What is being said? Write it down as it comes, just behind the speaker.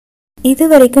இது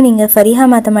வரைக்கும் நீங்கள் ஃபரிஹா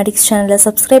மேத்தமேட்டிக்ஸ் சேனலை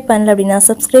சப்ஸ்கிரைப் பண்ணல அப்படின்னா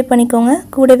சப்ஸ்கிரைப் பண்ணிக்கோங்க.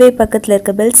 கூடவே பக்கத்தில்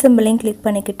இருக்க பெல் சிம்பிளையும் கிளிக்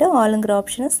பண்ணிக்கிட்டு ஆளுங்கிற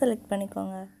ஆப்ஷனை செலக்ட்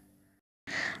பண்ணிக்கோங்க.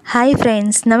 ஹாய்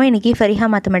ஃப்ரெண்ட்ஸ், நம்ம இன்றைக்கி ஃபரிஹா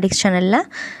மேத்தமேட்டிக்ஸ் சேனலில்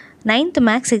 9th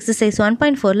maths exercise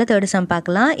 1.4ல் third sum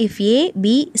பார்க்கலாம். If A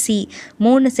B C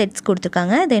 3 sets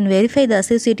கொடுத்துருக்காங்க, தென் verify the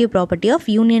associative property of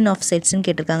union of செட்ஸ்ன்னு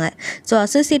கேட்டிருக்காங்க. So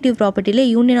associative ப்ராப்பர்ட்டியில்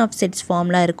union of sets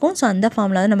formula இருக்கும். ஸோ அந்த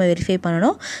ஃபார்முலா தான் நம்ம வெரிஃபை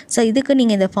பண்ணணும். ஸோ இதுக்கு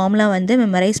நீங்கள் இந்த ஃபார்முலா வந்து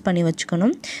மெமரைஸ் பண்ணி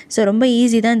வச்சுக்கணும். ஸோ ரொம்ப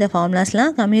ஈஸி தான் இந்த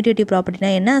ஃபார்முலாஸ்லாம். கம்யூட்டேட்டிவ்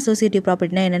ப்ராப்பர்ட்டினா என்ன, அசோசியேட்டிவ்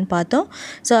ப்ராப்பர்ட்டினா என்னென்னு பார்த்தோம்.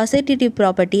 ஸோ அசோசியேட்டிவ்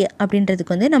ப்ராப்பர்ட்டி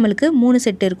அப்படின்றதுக்கு வந்து நம்மளுக்கு 3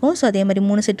 செட் இருக்கும். ஸோ அதே மாதிரி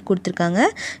 3 செட் கொடுத்துருக்காங்க.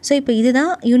 ஸோ இப்போ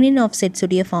இதுதான் யூனியன் ஆஃப் செட்ஸ்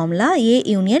உடைய formula. A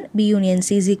union B union C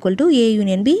is equal to A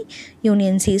union B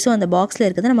union C. So அந்த பாக்ஸில்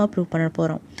இருக்கிறத நம்ம ப்ரூவ் பண்ண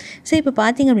போகிறோம். ஸோ இப்போ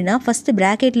பார்த்திங்க அப்படின்னா ஃபஸ்ட்டு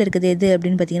ப்ராக்கெட்டில் இருக்குது எது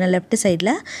அப்படின்னு பார்த்தீங்கன்னா லெஃப்ட்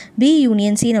சைடில் B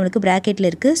union C நம்மளுக்கு ப்ராக்கெட்டில்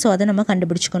இருக்குது. ஸோ அதை நம்ம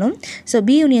கண்டுபிடிச்சிக்கணும். ஸோ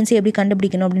B union C எப்படி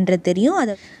கண்டுபிடிக்கணும் அப்படின்றது தெரியும்.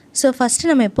 அதை ஸோ ஃபஸ்ட்டு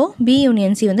நம்ம இப்போது B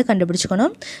union C வந்து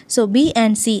கண்டுபிடிச்சிக்கணும். ஸோ B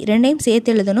and C ரெண்டையும்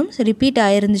சேர்த்து எழுதணும். ஸோ ரிப்பீட்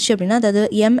ஆயிருந்துச்சு அப்படின்னா, அதாவது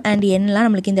M and Nலாம்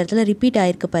நம்மளுக்கு இந்த இடத்துல ரிப்பீட்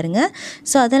ஆகிருக்கு பாருங்கள்.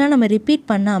 ஸோ அதெல்லாம் நம்ம ரிப்பீட்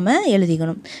பண்ணாமல்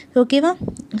எழுதிக்கணும். ஓகேவா?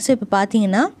 ஸோ இப்போ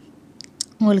பார்த்தீங்கன்னா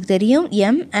உங்களுக்கு தெரியும்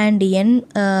M and N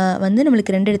வந்து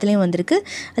நம்மளுக்கு 2 இடத்துலையும் வந்திருக்கு.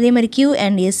 அதே மாதிரி Q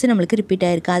and S நம்மளுக்கு ரிப்பீட்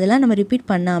ஆகிருக்கு. அதெல்லாம் நம்ம ரிப்பீட்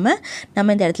பண்ணாமல்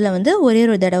நம்ம இந்த இடத்துல வந்து ஒரே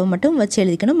ஒரு தடவை மட்டும் வச்சு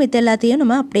எழுதிக்கணும். மித்த எல்லாத்தையும்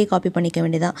நம்ம அப்படியே காப்பி பண்ணிக்க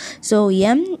வேண்டியதான். ஸோ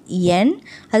M N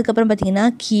அதுக்கப்புறம் பார்த்திங்கன்னா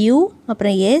Q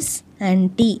அப்புறம் S and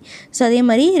T. ஸோ அதே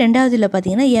மாதிரி ரெண்டாவதுல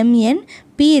பார்த்திங்கன்னா MN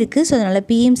P இருக்குது. ஸோ அதனால்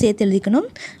Pயும் சேர்த்து எழுதிக்கணும்.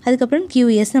 அதுக்கப்புறம்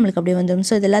QS நம்மளுக்கு அப்படியே வந்துடும்.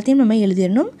 ஸோ இது எல்லாத்தையும் நம்ம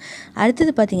எழுதிடணும்.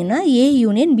 அடுத்தது பார்த்திங்கன்னா A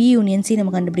union B union C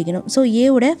நம்ம கண்டுபிடிக்கணும். ஸோ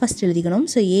ஏவோட ஃபஸ்ட் எழுதிக்கணும்.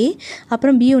 ஸோ A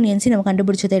அப்புறம் B யூனியன் C நம்ம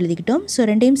கண்டுபிடிச்சதை எழுதிக்கிட்டோம். ஸோ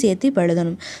ரெண்டையும் சேர்த்து இப்போ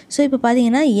எழுதணும். ஸோ இப்போ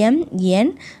பார்த்திங்கன்னா MN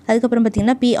அதுக்கப்புறம்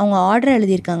பார்த்திங்கன்னா P அவங்க ஆர்டர்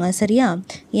எழுதியிருக்காங்க சரியா.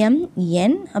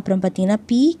 MN அப்புறம் பார்த்திங்கன்னா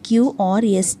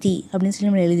PQRST அப்படின்னு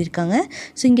சொல்லி நம்ம எழுதியிருக்காங்க.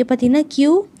 ஸோ இங்கே பார்த்திங்கன்னா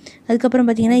Q அதுக்கப்புறம்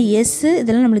பார்த்திங்கன்னா S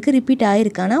இதெல்லாம் நம்மளுக்கு ரிப்பீட்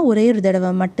ஆகிருக்கானா ஒரே ஒரு தடவை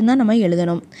மட்டும்தான் நம்ம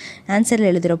எழுதணும் ஆன்சரில்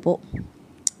எழுதுகிறப்போ.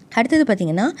 அடுத்தது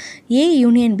பார்த்திங்கன்னா A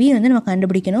யூனியன் B வந்து நம்ம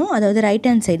கண்டுபிடிக்கணும். அதாவது ரைட்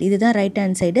ஹேண்ட் சைடு, இதுதான் ரைட்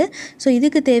ஹேண்ட் சைடு. ஸோ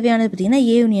இதுக்கு தேவையானது பார்த்திங்கன்னா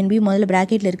A யூனியன் B முதல்ல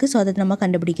ப்ராக்கெட்டில் இருக்குது. ஸோ அதை நம்ம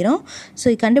கண்டுபிடிக்கிறோம்.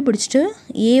 ஸோ கண்டுபிடிச்சிட்டு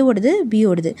ஏவோடது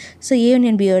பியோடது, ஸோ A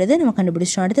யூனியன் பியோடது நம்ம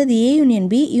கண்டுபிடிச்சிட்டோம். அடுத்தது A union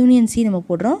B union C நம்ம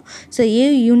போடுறோம். ஸோ A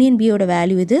யூனியன் பியோட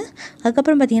வேல்யூ இது.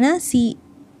 அதுக்கப்புறம் பார்த்திங்கன்னா C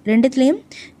ரெண்டுத்துலேயும்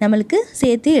நம்மளுக்கு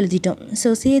சேர்த்து எழுதிட்டோம். ஸோ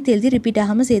சேர்த்து எழுதி ரிப்பீட்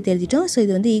ஆகாமல் சேர்த்து எழுதிட்டோம். ஸோ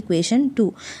இது வந்து ஈக்குவேஷன் 2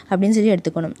 அப்படின்னு சொல்லி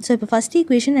எடுத்துக்கணும். ஸோ இப்போ first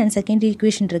equation and second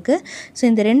equation இருக்குது. ஸோ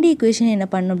இந்த 2 ஈக்குவேஷன் என்ன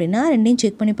பண்ணணும் அப்படின்னா ரெண்டையும்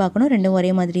செக் பண்ணி பார்க்கணும், ரெண்டும்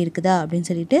ஒரே மாதிரி இருக்குதா அப்படின்னு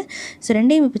சொல்லிட்டு. ஸோ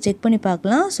ரெண்டையும் இப்போ செக் பண்ணி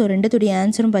பார்க்கலாம். ஸோ ரெண்டுத்துடைய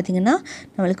ஆன்சரும் பார்த்திங்கன்னா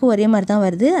நம்மளுக்கு ஒரே மாதிரி தான்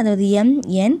வருது. அதாவது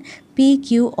MN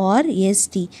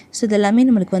PQRST. ஸோ இதெல்லாமே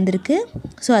நம்மளுக்கு வந்திருக்கு.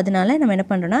 ஸோ அதனால் நம்ம என்ன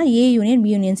பண்ணுறோன்னா A union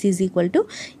B union C is equal to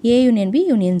A union B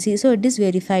union C. So it is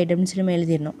verified அப்படின்னு சொல்லி நம்ம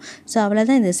எழுதிடணும். ஸோ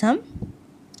அவ்வளோதான் இந்த சம்.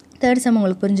 தேர்ட் சம்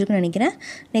உங்களுக்கு புரிஞ்சுக்குன்னு நினைக்கிறேன்.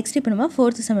 நெக்ஸ்ட் இப்போ நம்ம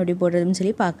ஃபோர்த்து சம் எப்படி போடுறதுன்னு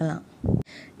சொல்லி பார்க்கலாம்.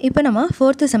 இப்போ நம்ம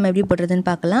ஃபோர்த்து சம் எப்படி போடுறதுன்னு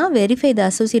பார்க்கலாம். Verify the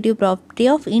associative property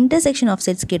of intersection of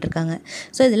sets கேட்டிருக்காங்க.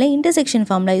 ஸோ இதில் இன்டர்செக்ஷன்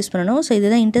ஃபார்முலா யூஸ் பண்ணணும். ஸோ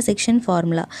இதுதான் இன்டர்செக்ஷன்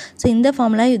ஃபார்முலா. ஸோ இந்த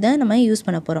ஃபார்முலா இதை நம்ம யூஸ்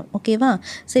பண்ண போகிறோம். ஓகேவா?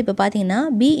 ஸோ இப்போ பார்த்தீங்கன்னா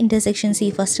B இன்டர்செக்ஷன்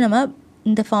C ஃபஸ்ட்டு நம்ம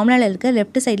இந்த ஃபார்முலாவில் இருக்க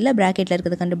லெஃப்ட் சைடில் ப்ராக்கெட்டில்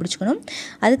இருக்கிறத கண்டுபிடிச்சிக்கணும்.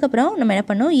 அதுக்கப்புறம் நம்ம என்ன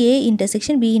பண்ணணும், A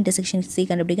intersection B intersection C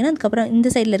கண்டுபிடிக்கணும். அதுக்கப்புறம் இந்த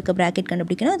சைடில் இருக்க ப்ராக்கெட்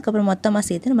கண்டுபிடிக்கணும். அதுக்கப்புறம் மொத்தமாக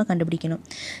சேர்த்து நம்ம கண்டுபிடிக்கணும்.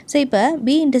 ஸோ இப்போ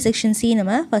B இன்டர்செக்ஷன் C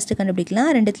நம்ம ஃபஸ்ட்டு கண்டுபிடிக்கலாம்.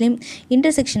 ரெண்டுத்துலேயும்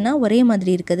இன்டர்செக்ஷனாக ஒரே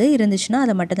மாதிரி இருக்குது இருந்துச்சுன்னா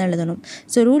அதை மட்டும் தான் எழுதணும்.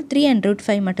 ஸோ √3 and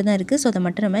 √5 மட்டும் தான் இருக்குது. ஸோ அதை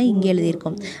மட்டும் நம்ம இங்கே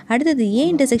எழுதியிருக்கோம். அடுத்தது A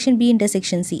intersection B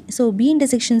intersection C. So B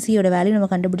intersection Cயோட value நம்ம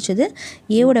கண்டுபிடிச்சது,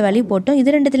 Aவோட வேல்யூ போட்டோம்.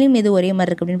 இது ரெண்டுத்துலேயும் எது ஒரே மாதிரி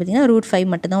இருக்குது அப்படின்னு பார்த்தீங்கன்னா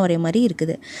 √5 மட்டும் தான் ஒரே மாதிரி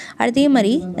இருக்குது. அதே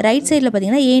மாதிரி ரைட் சைடில்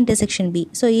பார்த்தீங்கன்னா A intersection B.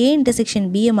 So A intersection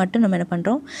Bயை மட்டும் நம்ம என்ன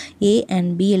பண்ணுறோம், A and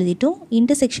B எழுதிட்டோம்.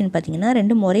 இன்டர்செக்ஷன் பார்த்தீங்கன்னா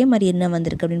ரெண்டும் ஒரே மாதிரி என்ன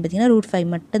வந்திருக்கு அப்படின்னு பார்த்தீங்கன்னா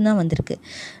 √5 மட்டும்தான் வந்திருக்கு.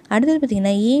 அடுத்தது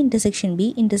பார்த்தீங்கன்னா A intersection B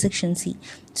intersection C.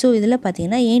 So இதில்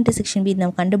பார்த்தீங்கன்னா A இன்டர்செக்ஷன் B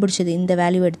நம்ம கண்டுபிடிச்சது இந்த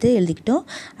வேல்யூ எடுத்து எழுதிக்கிட்டோம்.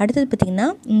 அடுத்தது பார்த்தீங்கன்னா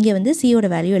இங்கே வந்து Cயோட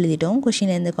வேல்யூ எழுதிட்டோம்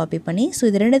கொஷின்லேருந்து காப்பி பண்ணி. ஸோ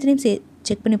இது ரெண்டுத்துலேயும்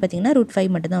செக் பண்ணி பார்த்தீங்கன்னா √5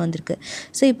 மட்டும் தான் வந்திருக்கு.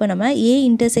 ஸோ இப்போ நம்ம A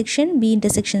intersection B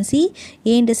intersection C,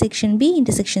 A intersection B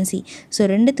intersection C. So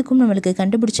ரெண்டுத்துக்கும் நம்மளுக்கு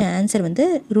கண்டுபிடிச்ச ஆன்சர் வந்து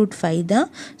 √5 தான்.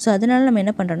 ஸோ அதனால் நம்ம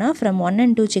என்ன பண்ணுறோன்னா ஃப்ரம் 1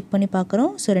 and 2 செக் பண்ணி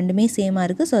பார்க்குறோம். ஸோ ரெண்டுமே சேமாக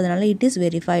இருக்குது. ஸோ அதனால் இட் இஸ்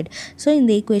வெரிஃபைட். ஸோ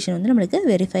இந்த ஈக்குவேஷன் வந்து நம்மளுக்கு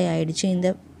வெரிஃபை ஆகிடுச்சு. இந்த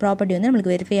ப்ராப்பர்ட்டி வந்து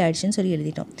நம்மளுக்கு வெரிஃபை ஆகிடுச்சுன்னு சொல்லி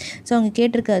எழுதிட்டோம். ஸோ அவங்க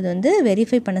கேட்டிருக்கிறது வந்து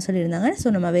வெரிஃபை பண்ண சொல்லியிருந்தாங்க. ஸோ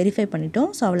நம்ம வெரிஃபை பண்ணிட்டோம்.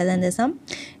 ஸோ அவ்வளோதான் இந்த சம்.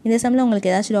 இந்த சம்மில்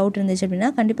உங்களுக்கு ஏதாச்சும் டவுட் இருந்துச்சு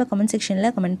அப்படின்னா கண்டிப்பாக கமெண்ட்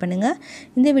செக்ஷனில் கமெண்ட் பண்ணுங்கள்.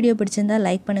 இந்த வீடியோ பிடிச்சிருந்தால்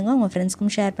லைக் பண்ணுங்கள், உங்கள்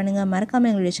ஃப்ரெண்ட்ஸ்க்கும் ஷேர் பண்ணுங்கள்.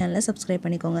 மறக்காமல் எங்களுடைய சேனலை சப்ஸ்கிரைப்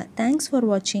பண்ணிக்கோங்க. தேங்க்ஸ் ஃபார்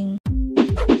வாட்சிங்.